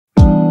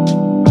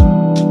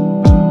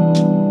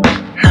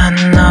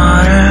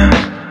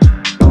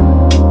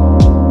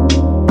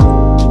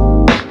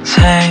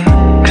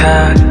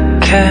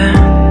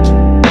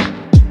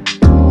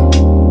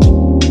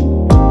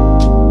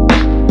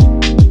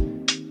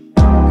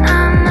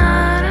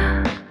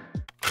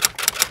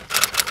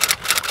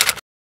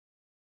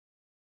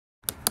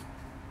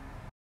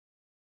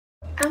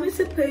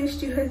was supposed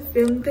to have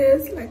filmed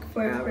this like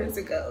 4 hours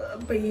ago,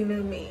 but you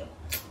know me,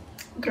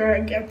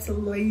 girl gets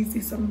lazy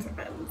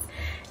sometimes.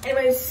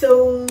 Anyway,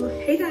 so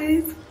hey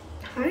guys,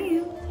 hi,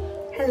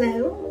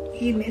 hello,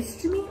 you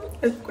missed me?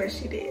 Of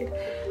course you did.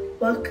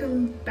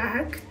 Welcome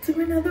back to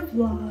another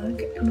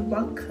vlog, and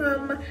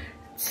welcome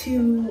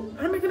to,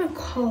 what am I gonna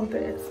call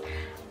this,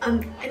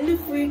 end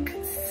of week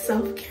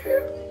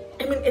self-care.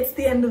 I mean, it's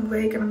the end of the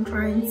week and I'm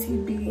trying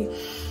to be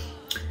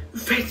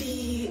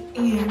ready.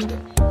 And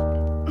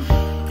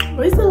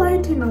why is the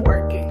lighting not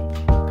working?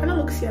 Kind of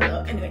looks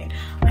yellow. Anyway,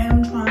 I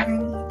am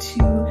trying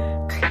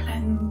to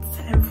cleanse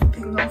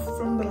everything off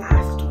from the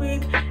last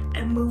week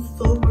and move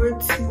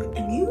forward to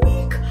a new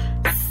week.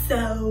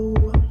 So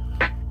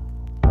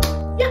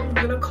yeah, I'm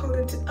gonna call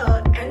it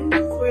end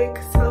of week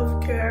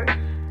self-care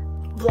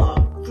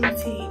vlog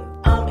routine.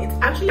 It's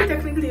actually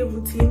technically a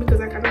routine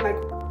because I kind of like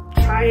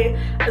try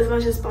as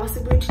much as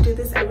possible to do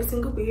this every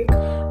single week.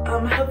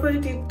 I've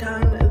already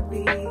done the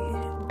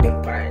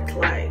big part,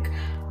 like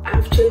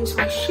I've changed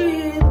my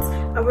sheets,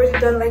 I've already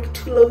done like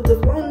 2 loads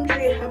of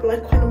laundry, I have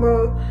like 1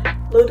 more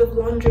load of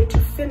laundry to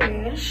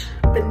finish.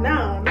 But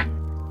now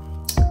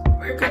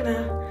we're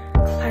gonna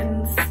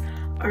cleanse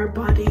our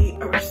body,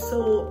 our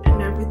soul,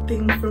 and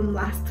everything from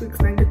last week's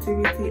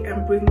negativity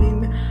and bring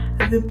in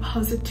the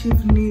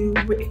positive new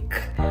week.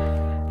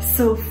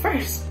 So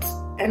first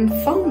and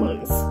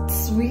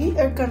foremost, we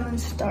are gonna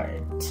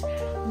start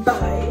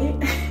by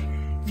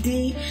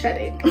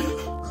de-shedding.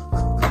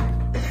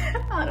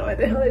 I don't know what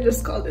the hell I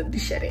just called it,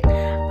 de-shedding.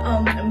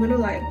 I'm gonna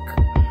like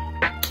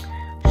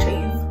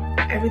shave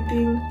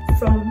everything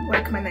from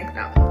like my neck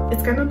down.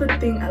 It's kind of the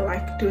thing I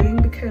like doing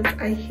because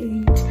I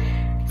hate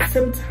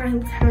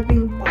sometimes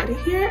having body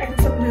hair and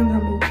sometimes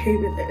I'm okay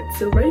with it.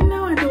 So right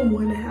now I don't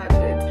want to have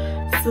it.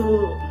 So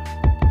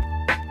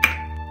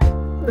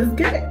let's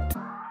get it.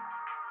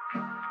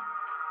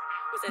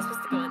 Was I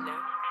supposed to go in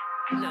there?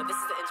 No, this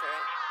is the intro,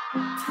 right?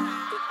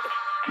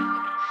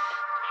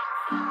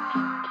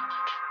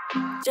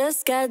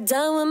 Just got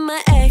done with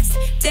my ex.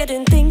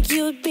 Didn't think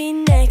you'd be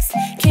next.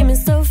 Came in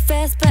so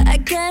fast, but I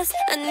guess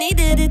I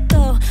needed it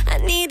though. I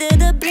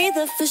needed a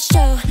breather for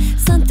sure.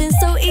 Something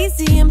so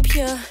easy and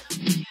pure.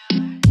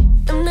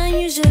 I'm not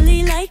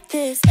usually like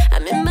this.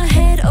 I'm in my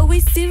head,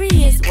 always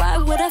serious. Why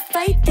would I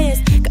fight this?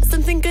 Got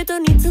something good,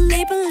 don't need to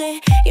label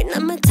it. You're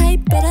not my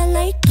type, but I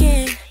like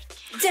it.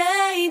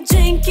 Day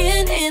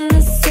drinking in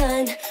the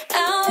sun,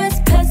 hours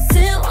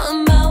passing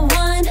 1 by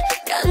 1.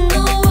 Got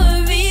no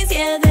worries,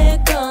 yeah, they're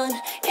gone.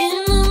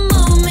 In the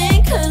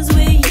moment, cause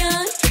we're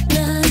young.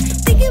 Not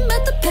thinking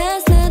about the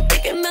past, not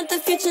thinking about the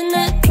future,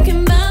 not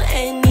thinking about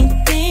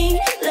anything.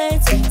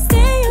 Let's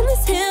stay on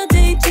this hill,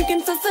 day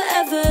drinking for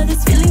forever.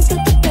 This feeling's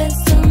got the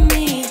best of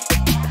me.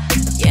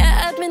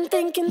 Yeah, I've been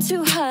thinking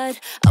too hard,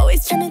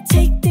 always trying to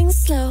take things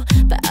slow,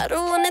 but I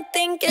don't wanna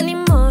think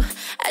anymore.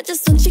 I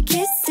just want your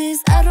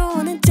kisses, I don't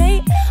wanna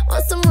date.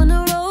 Want someone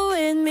to roll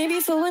with, maybe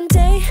for one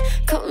day.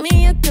 Call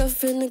me your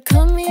girlfriend or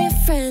call me a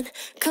friend.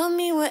 Call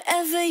me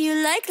whatever you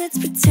like, let's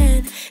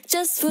pretend.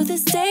 Just for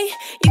this day,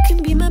 you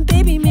can be my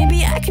baby,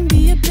 maybe I can be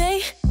your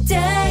bae.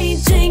 Day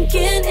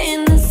drinking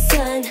in the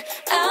sun,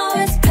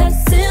 hours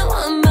passing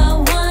 1 by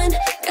 1.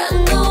 Got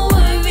no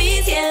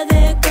worries, yeah,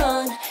 they're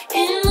gone.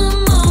 In the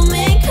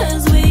moment,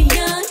 cause we're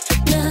young.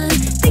 Not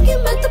thinking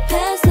about the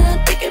past,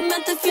 not thinking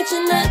about the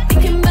future, not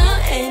thinking about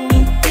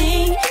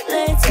anything.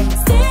 Let's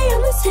stay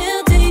on this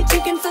hill, day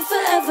drinking for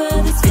forever.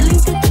 This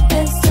feeling's got the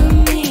best of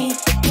me.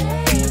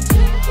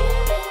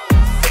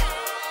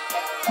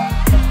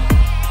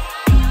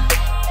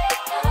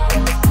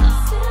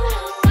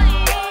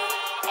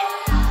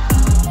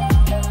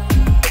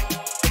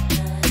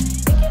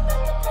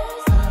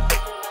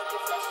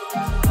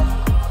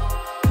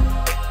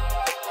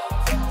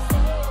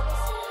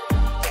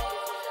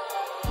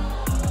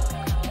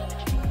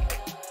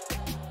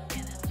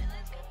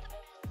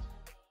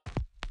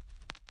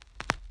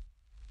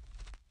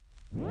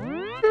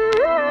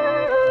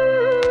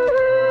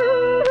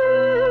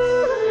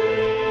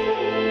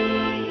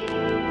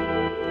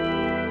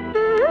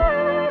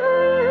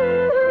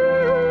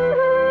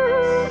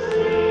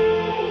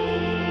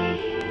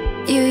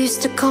 You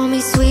used to call me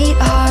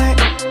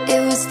sweetheart.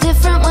 It was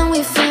different when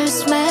we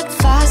first met.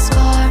 Fast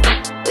car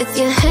with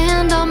your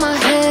hand on my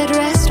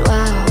headrest.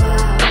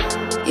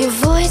 Wow, your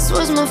voice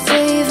was my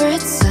favorite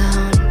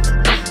sound.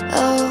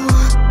 Oh,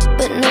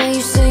 but now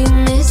you say you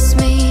miss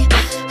me.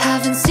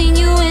 Haven't seen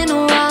you in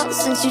a while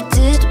since you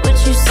did what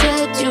you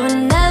said you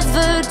would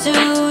never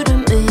do to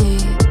me.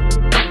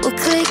 Well,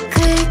 click,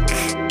 click,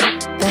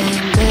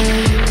 bang,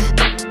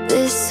 bang.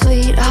 This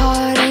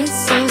sweetheart ain't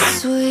so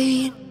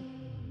sweet.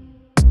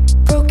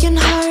 Broken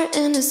heart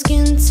in a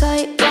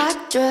skin-tight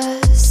black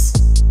dress.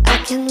 I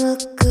can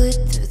look good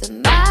through the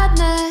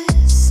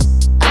madness.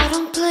 I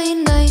don't play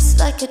nice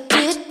like I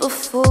did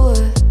before.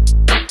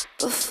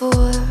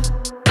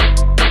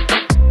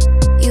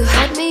 You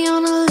had me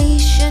on a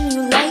leash and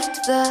you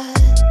liked that.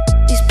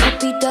 These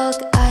puppy dog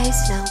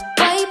eyes now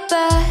bite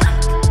back.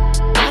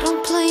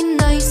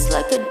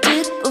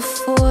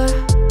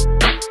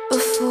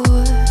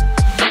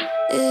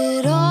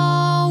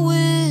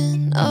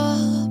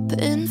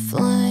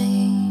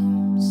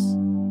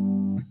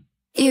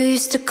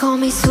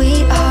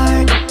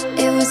 sweetheart.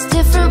 It was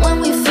different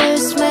when we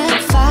first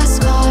met.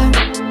 Fast car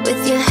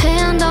with your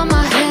hand on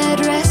my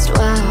headrest.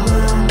 Wow,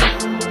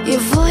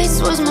 your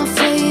voice was my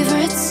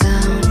favorite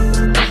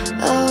sound.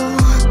 Oh,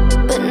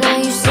 but now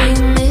you say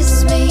you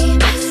miss me.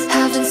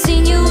 Haven't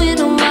seen you in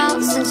a while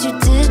since you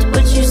did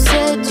what you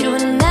said you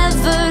would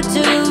never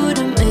do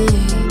to me.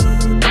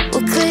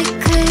 Well, click,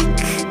 click,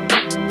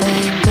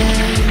 bang,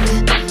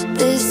 bang.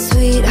 This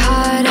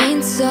sweetheart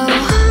ain't so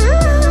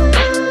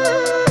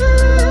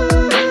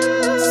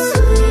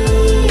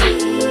sweet.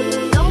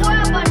 Don't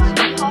worry about it,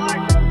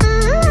 sweetheart.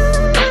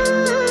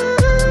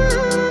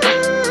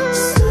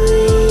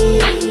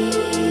 Sweet.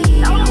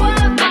 Don't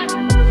worry about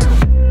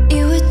it.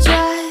 You would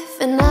drive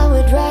and I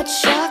would ride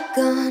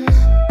shotgun,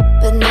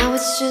 but now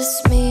it's just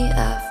me.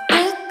 I've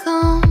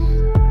become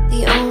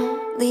the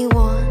only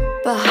one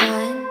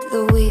behind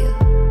the wheel.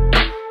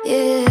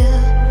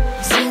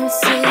 Yeah, since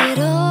it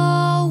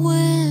all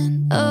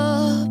went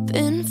up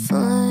in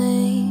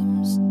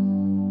flames,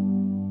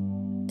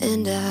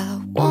 and I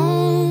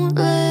won't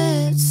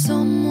let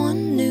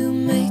someone new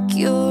make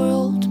your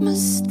old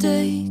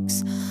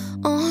mistakes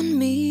on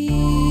me,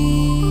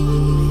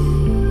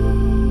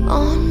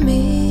 on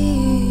me.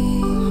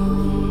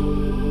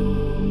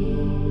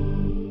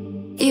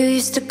 You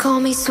used to call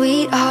me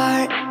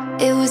sweetheart.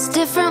 It was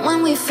different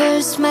when we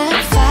first met.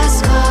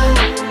 Fast car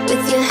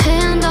with your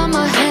hand on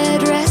my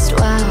headrest.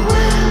 Wow,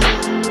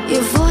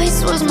 your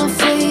voice was my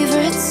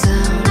favorite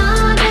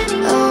sound.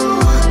 Oh,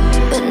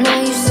 but now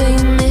you say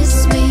you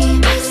miss me.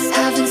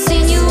 Haven't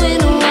seen you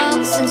in a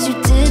while since you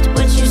did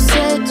what you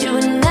said you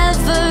would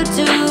never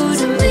do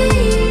to me.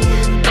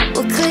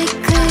 Well, click,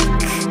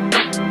 click,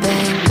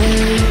 bang,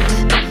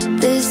 bang.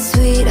 This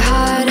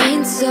sweetheart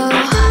ain't so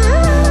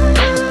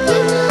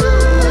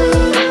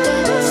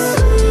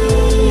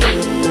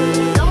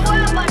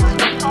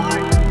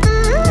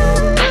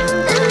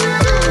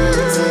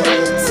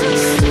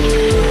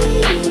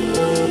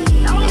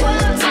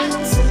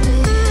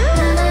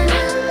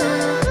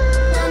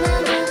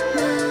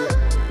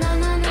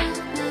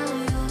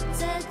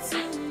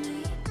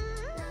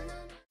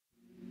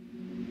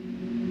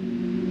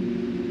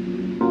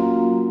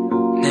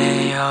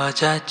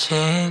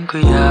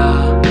여자친구야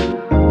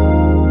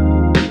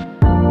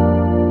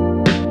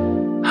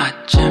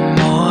어쩜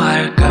뭐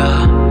할까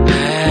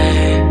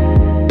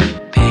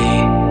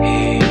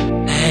baby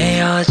내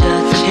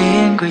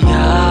여자친구야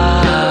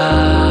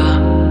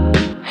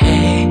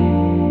hey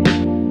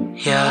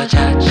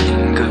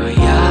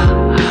여자친구야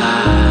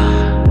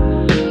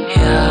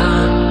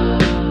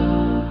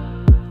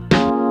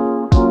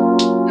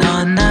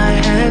넌 나의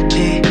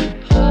happy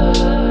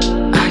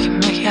I can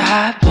make you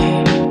happy.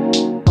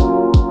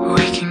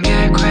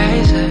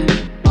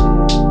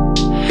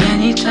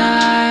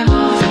 Anytime,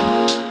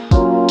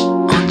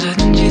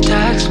 언제든지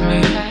text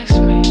me,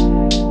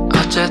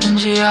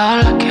 어쩌든지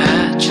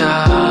연락해줘.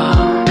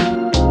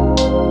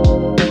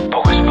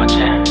 보고 싶었지?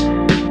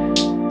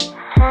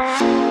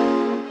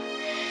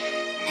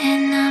 내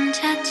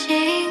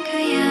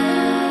남자친구야.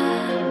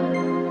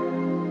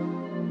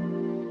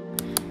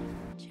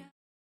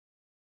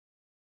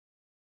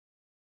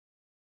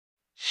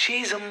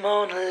 She's a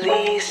Mona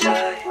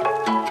Lisa.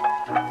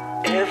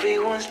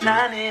 Everyone's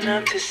lining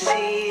up to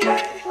see her.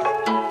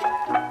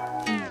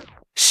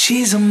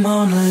 She's a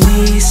Mona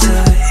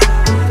Lisa.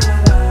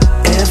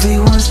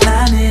 Everyone's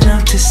lining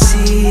up to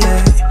see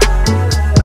her.